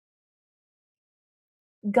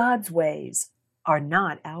God's ways are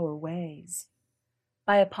not our ways.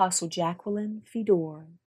 By Apostle Jacqueline Fedor.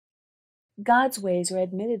 God's ways are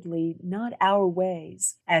admittedly not our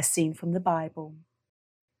ways, as seen from the Bible.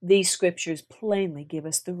 These scriptures plainly give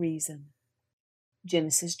us the reason.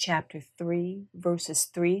 Genesis chapter 3, verses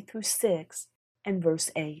 3 through 6, and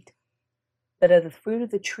verse 8. But of the fruit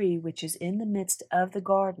of the tree which is in the midst of the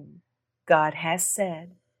garden, God has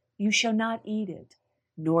said, You shall not eat it,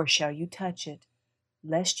 nor shall you touch it,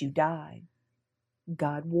 lest you die.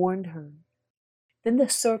 God warned her. Then the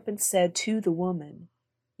serpent said to the woman,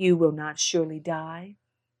 You will not surely die.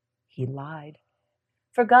 He lied.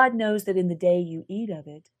 For God knows that in the day you eat of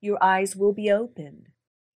it, your eyes will be opened,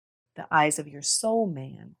 the eyes of your soul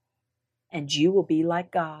man, and you will be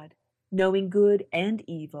like God, knowing good and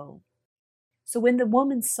evil. So when the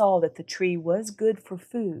woman saw that the tree was good for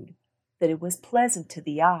food, that it was pleasant to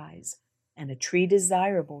the eyes, and a tree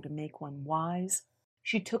desirable to make one wise,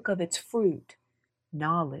 she took of its fruit,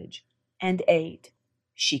 knowledge, and ate.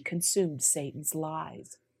 She consumed Satan's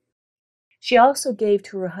lies. She also gave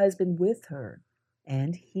to her husband with her,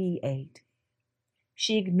 and he ate.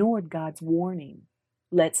 She ignored God's warning,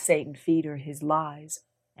 let Satan feed her his lies,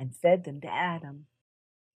 and fed them to Adam.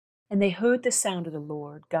 And they heard the sound of the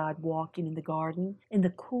Lord God walking in the garden in the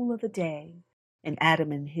cool of the day, and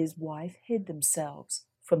Adam and his wife hid themselves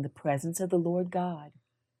from the presence of the Lord God,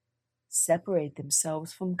 separate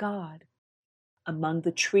themselves from God, among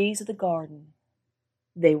the trees of the garden.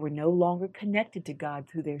 They were no longer connected to God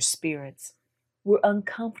through their spirits, were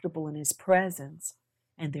uncomfortable in his presence,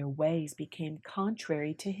 and their ways became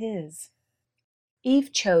contrary to his.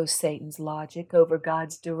 Eve chose Satan's logic over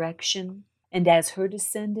God's direction, and as her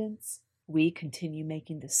descendants, we continue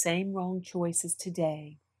making the same wrong choices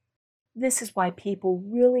today. This is why people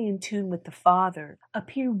really in tune with the Father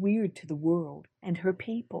appear weird to the world and her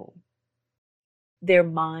people. Their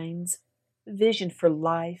minds, vision for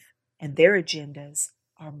life, and their agendas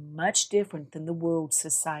are much different than the world's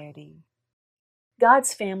society.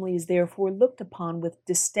 God's family is therefore looked upon with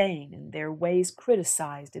disdain and their ways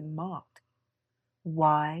criticized and mocked.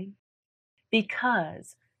 Why?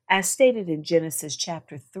 Because, as stated in Genesis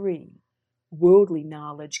chapter 3, worldly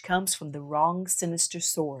knowledge comes from the wrong, sinister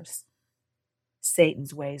source.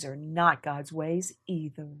 Satan's ways are not God's ways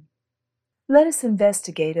either. Let us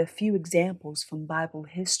investigate a few examples from Bible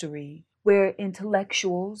history where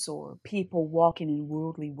intellectuals or people walking in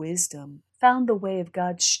worldly wisdom found the way of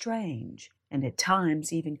God strange and at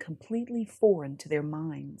times even completely foreign to their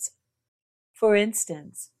minds. For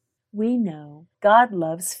instance, we know God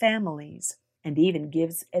loves families and even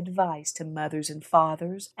gives advice to mothers and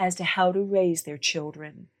fathers as to how to raise their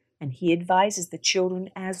children, and He advises the children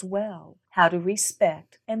as well how to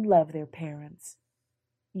respect and love their parents.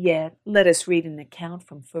 Yet, let us read an account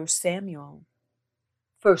from 1 Samuel.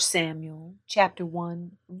 1 Samuel chapter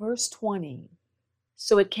 1, verse 20.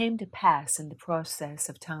 So it came to pass in the process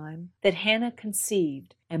of time that Hannah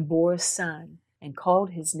conceived and bore a son and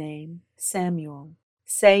called his name Samuel,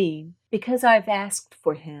 saying, Because I have asked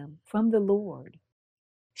for him from the Lord.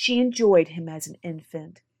 She enjoyed him as an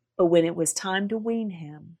infant, but when it was time to wean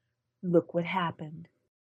him, look what happened.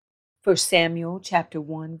 1 Samuel chapter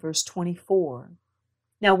 1, verse 24.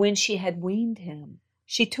 Now when she had weaned him,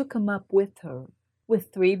 she took him up with her,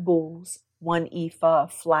 with 3 bulls, 1 ephah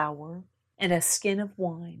of flour, and a skin of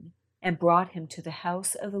wine, and brought him to the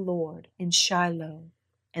house of the Lord in Shiloh,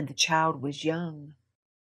 and the child was young.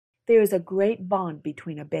 There is a great bond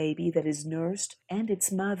between a baby that is nursed and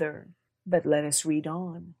its mother, but let us read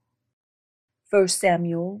on. 1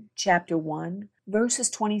 Samuel chapter 1, verses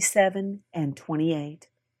 27 and 28.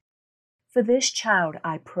 For this child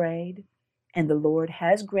I prayed, and the Lord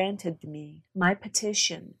has granted me my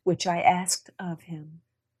petition which I asked of him.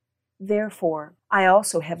 Therefore I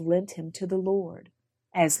also have lent him to the Lord.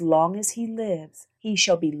 As long as he lives, he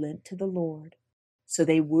shall be lent to the Lord. So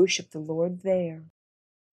they worshiped the Lord there.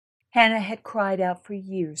 Hannah had cried out for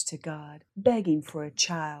years to God, begging for a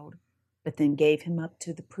child, but then gave him up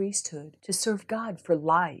to the priesthood to serve God for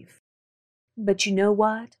life. But you know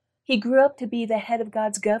what? He grew up to be the head of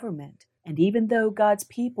God's government. And even though God's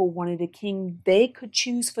people wanted a king they could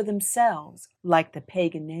choose for themselves, like the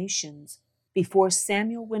pagan nations, before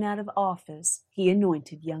Samuel went out of office, he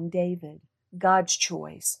anointed young David, God's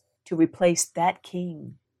choice, to replace that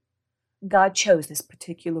king. God chose this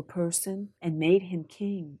particular person and made him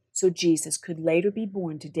king, so Jesus could later be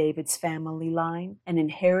born to David's family line and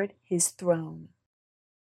inherit his throne.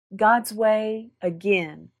 God's way,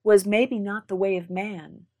 again, was maybe not the way of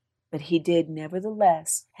man, but he did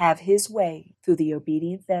nevertheless have his way through the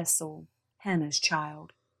obedient vessel, Hannah's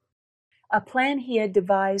child. A plan he had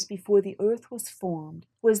devised before the earth was formed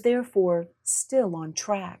was therefore still on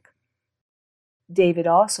track. David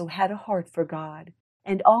also had a heart for God,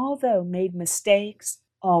 and although made mistakes,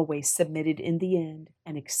 always submitted in the end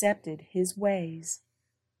and accepted his ways.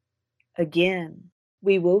 Again,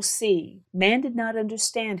 we will see man did not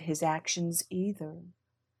understand his actions either.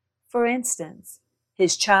 For instance,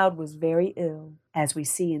 his child was very ill, as we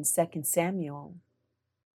see in 2 Samuel.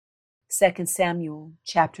 2 Samuel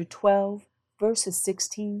chapter 12, verses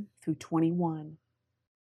 16 through 21.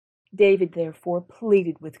 David therefore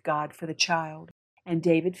pleaded with God for the child, and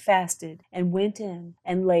David fasted and went in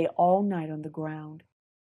and lay all night on the ground.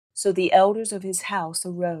 So the elders of his house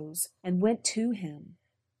arose and went to him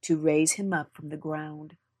to raise him up from the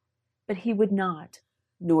ground. But he would not,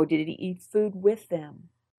 nor did he eat food with them.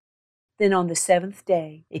 Then on the 7th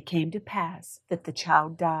day it came to pass that the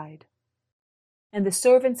child died. And the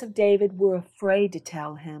servants of David were afraid to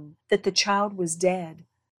tell him that the child was dead.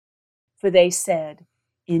 For they said,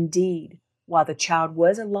 "Indeed, while the child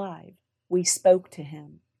was alive, we spoke to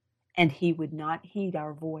him, and he would not heed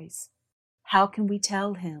our voice. How can we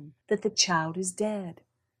tell him that the child is dead?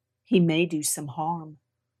 He may do some harm."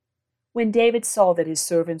 When David saw that his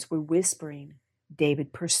servants were whispering,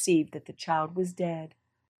 David perceived that the child was dead.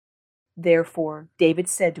 Therefore David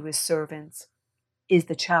said to his servants, "Is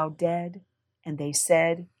the child dead?" And they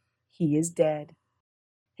said, "He is dead."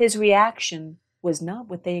 His reaction was not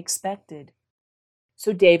what they expected.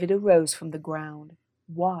 So David arose from the ground,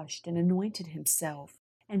 washed and anointed himself,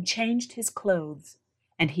 and changed his clothes,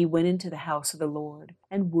 and he went into the house of the Lord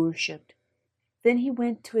and worshipped. Then he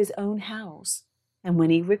went to his own house, and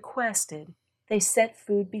when he requested, they set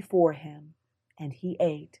food before him, and he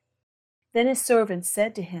ate. Then his servants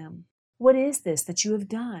said to him, "What is this that you have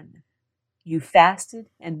done? You fasted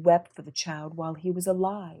and wept for the child while he was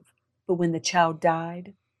alive, but when the child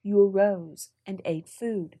died, you arose and ate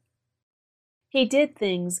food." He did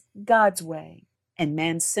things God's way, and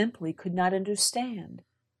man simply could not understand.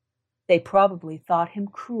 They probably thought him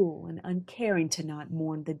cruel and uncaring to not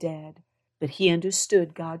mourn the dead, but he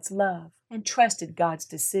understood God's love and trusted God's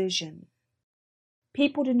decision.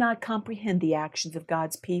 People do not comprehend the actions of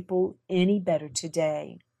God's people any better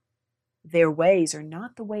today. Their ways are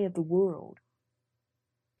not the way of the world.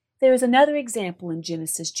 There is another example in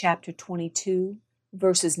Genesis chapter 22,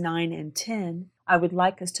 verses 9 and 10, I would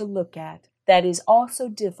like us to look at, that is also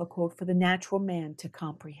difficult for the natural man to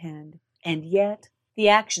comprehend, and yet the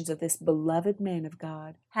actions of this beloved man of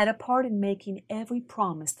God had a part in making every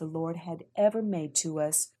promise the Lord had ever made to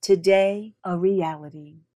us today a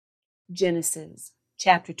reality. Genesis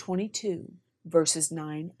chapter 22, verses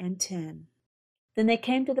 9 and 10. Then they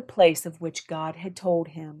came to the place of which God had told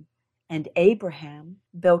him, and Abraham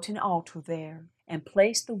built an altar there and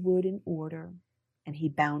placed the wood in order. And he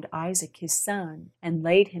bound Isaac his son and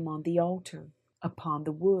laid him on the altar upon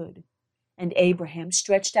the wood. And Abraham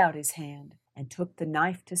stretched out his hand and took the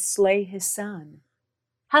knife to slay his son.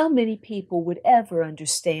 How many people would ever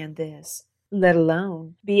understand this, let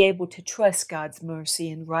alone be able to trust God's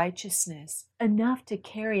mercy and righteousness enough to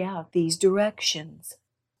carry out these directions?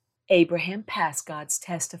 Abraham passed God's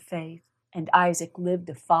test of faith, and Isaac lived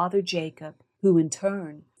to father Jacob, who in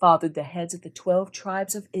turn fathered the heads of the 12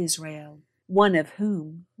 tribes of Israel, one of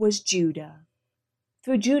whom was Judah.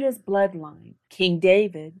 Through Judah's bloodline, King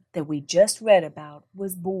David, that we just read about,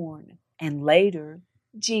 was born, and later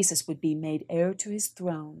Jesus would be made heir to his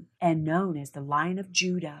throne and known as the Lion of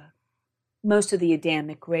Judah. Most of the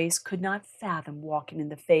Adamic race could not fathom walking in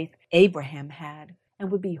the faith Abraham had,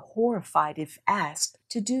 and would be horrified if asked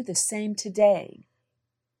to do the same today.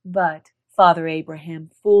 But Father Abraham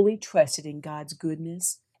fully trusted in God's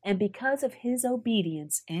goodness, and because of his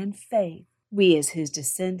obedience and faith, we as his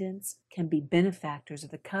descendants can be benefactors of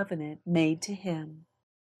the covenant made to him.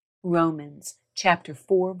 Romans chapter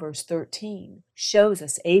 4, verse 13 shows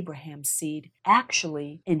us Abraham's seed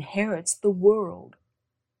actually inherits the world.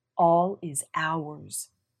 All is ours.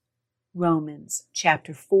 Romans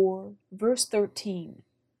chapter 4, verse 13.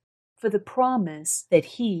 For the promise that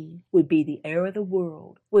he would be the heir of the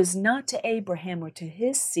world was not to Abraham or to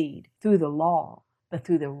his seed through the law, but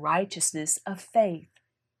through the righteousness of faith.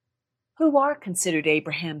 Who are considered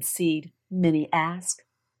Abraham's seed? Many ask.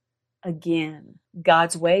 Again,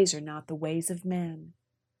 God's ways are not the ways of men.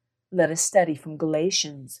 Let us study from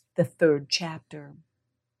Galatians, the 3rd chapter.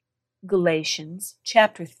 Galatians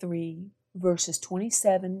chapter 3, verses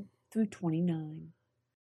 27 through 29.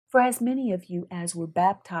 For as many of you as were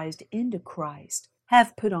baptized into Christ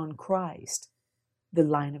have put on Christ, the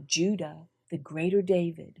Lion of Judah, the greater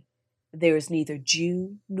David. There is neither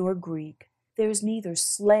Jew nor Greek, there is neither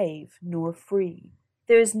slave nor free,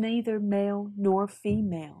 There is neither male nor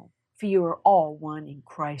female, for you are all one in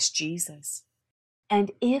Christ Jesus.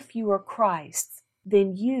 And if you are Christ's,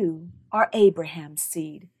 then you are Abraham's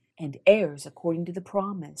seed and heirs according to the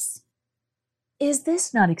promise. Is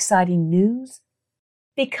this not exciting news?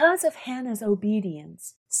 Because of Hannah's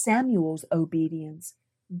obedience, Samuel's obedience,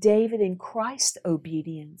 David and Christ's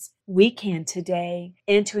obedience, we can today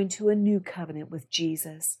enter into a new covenant with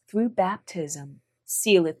Jesus through baptism,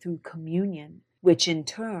 seal it through communion, which in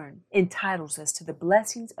turn entitles us to the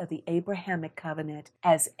blessings of the Abrahamic covenant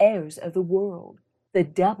as heirs of the world, the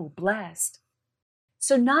double blessed.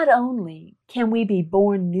 So not only can we be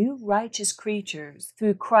born new righteous creatures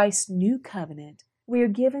through Christ's new covenant, we are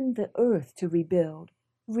given the earth to rebuild,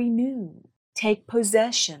 renew, take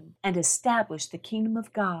possession, and establish the kingdom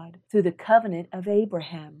of God through the covenant of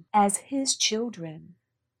Abraham as his children.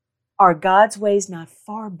 Are God's ways not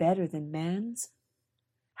far better than man's?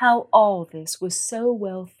 How all this was so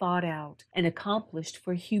well thought out and accomplished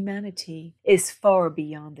for humanity is far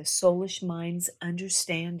beyond the soulish mind's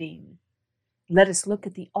understanding. Let us look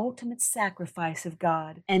at the ultimate sacrifice of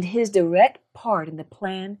God and his direct part in the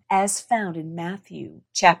plan as found in Matthew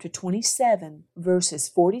chapter 27, verses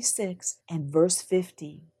 46 and verse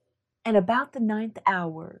 50. And about the 9th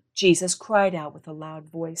hour, Jesus cried out with a loud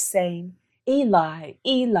voice, saying, Eli,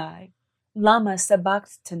 Eli, lama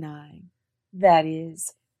sabachthani? That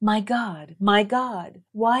is, my God,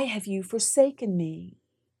 why have you forsaken me?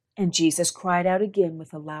 And Jesus cried out again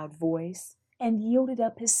with a loud voice and yielded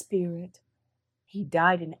up his spirit. He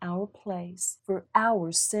died in our place for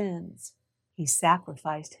our sins. He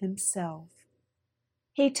sacrificed himself.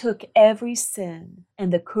 He took every sin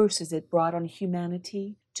and the curses it brought on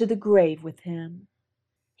humanity to the grave with him.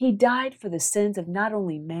 He died for the sins of not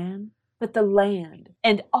only man, but the land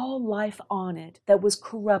and all life on it that was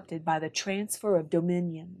corrupted by the transfer of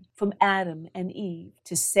dominion from Adam and Eve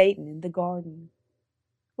to Satan in the garden.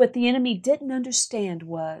 What the enemy didn't understand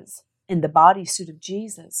was, in the bodysuit of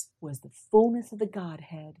Jesus was the fullness of the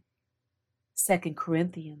Godhead. 2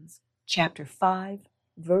 Corinthians chapter 5,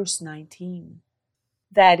 verse 19.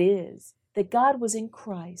 That is, that God was in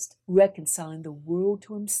Christ, reconciling the world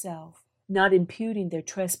to himself, not imputing their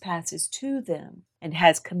trespasses to them, and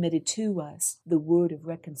has committed to us the word of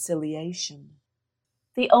reconciliation.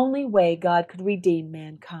 The only way God could redeem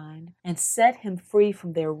mankind and set him free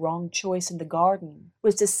from their wrong choice in the garden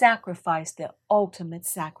was to sacrifice the ultimate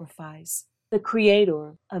sacrifice, the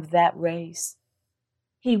creator of that race.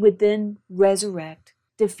 He would then resurrect,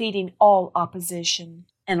 defeating all opposition,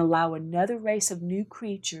 and allow another race of new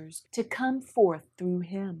creatures to come forth through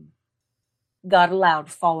him. God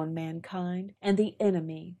allowed fallen mankind and the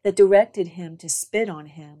enemy that directed him to spit on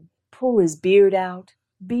him, pull his beard out,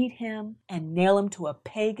 beat him, and nail him to a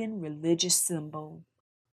pagan religious symbol.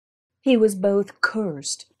 He was both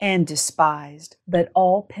cursed and despised, but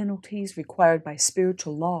all penalties required by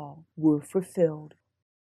spiritual law were fulfilled.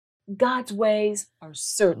 God's ways are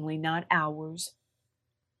certainly not ours.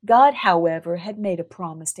 God, however, had made a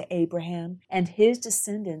promise to Abraham and his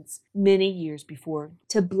descendants many years before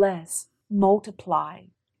to bless, multiply,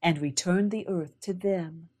 and return the earth to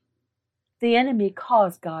them. The enemy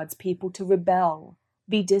caused God's people to rebel,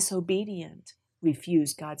 be disobedient,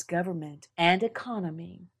 refuse God's government and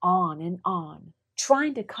economy, on,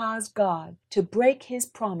 trying to cause God to break his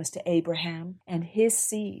promise to Abraham and his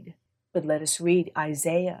seed. But let us read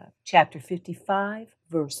Isaiah chapter 55,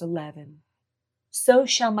 verse 11. So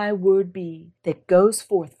shall my word be that goes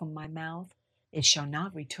forth from my mouth. It shall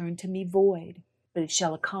not return to me void, but it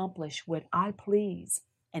shall accomplish what I please,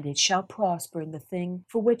 and it shall prosper in the thing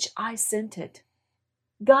for which I sent it.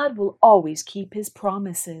 God will always keep his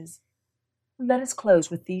promises. Let us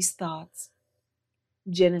close with these thoughts.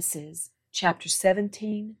 Genesis chapter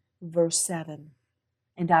 17, verse 7.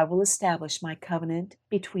 And I will establish my covenant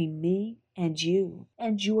between me and you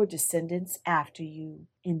and your descendants after you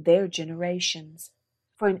in their generations,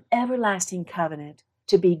 for an everlasting covenant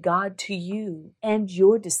to be God to you and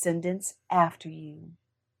your descendants after you.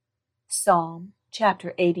 Psalm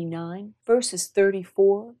chapter 89, verses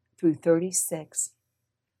 34 through 36.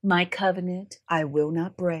 My covenant I will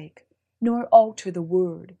not break, nor alter the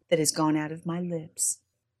word that has gone out of my lips.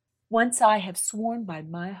 Once I have sworn by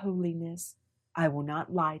my holiness, I will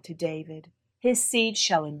not lie to David. His seed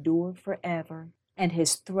shall endure forever, and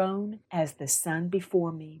his throne as the sun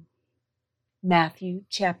before me. Matthew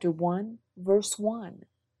chapter 1, verse 1.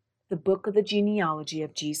 The book of the genealogy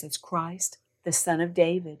of Jesus Christ, the son of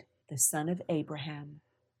David, the son of Abraham.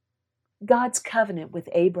 God's covenant with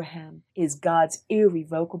Abraham is God's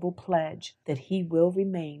irrevocable pledge that he will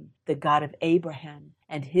remain the God of Abraham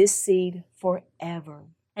and his seed forever.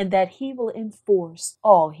 and that he will enforce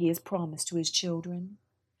all he has promised to his children.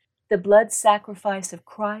 The blood sacrifice of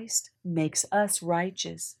Christ makes us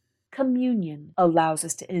righteous. Communion allows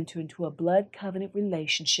us to enter into a blood covenant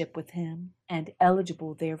relationship with him and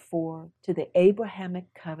eligible, therefore, to the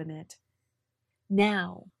Abrahamic covenant.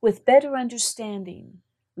 Now, with better understanding,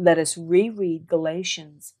 let us reread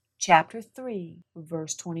Galatians chapter 3,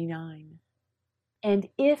 verse 29. And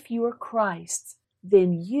if you are Christ's,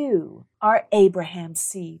 then you are Abraham's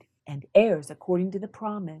seed and heirs according to the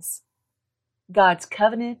promise. God's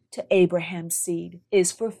covenant to Abraham's seed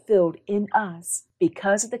is fulfilled in us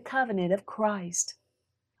because of the covenant of Christ.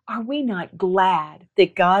 Are we not glad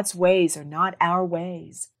that God's ways are not our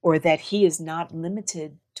ways, or that he is not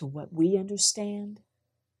limited to what we understand?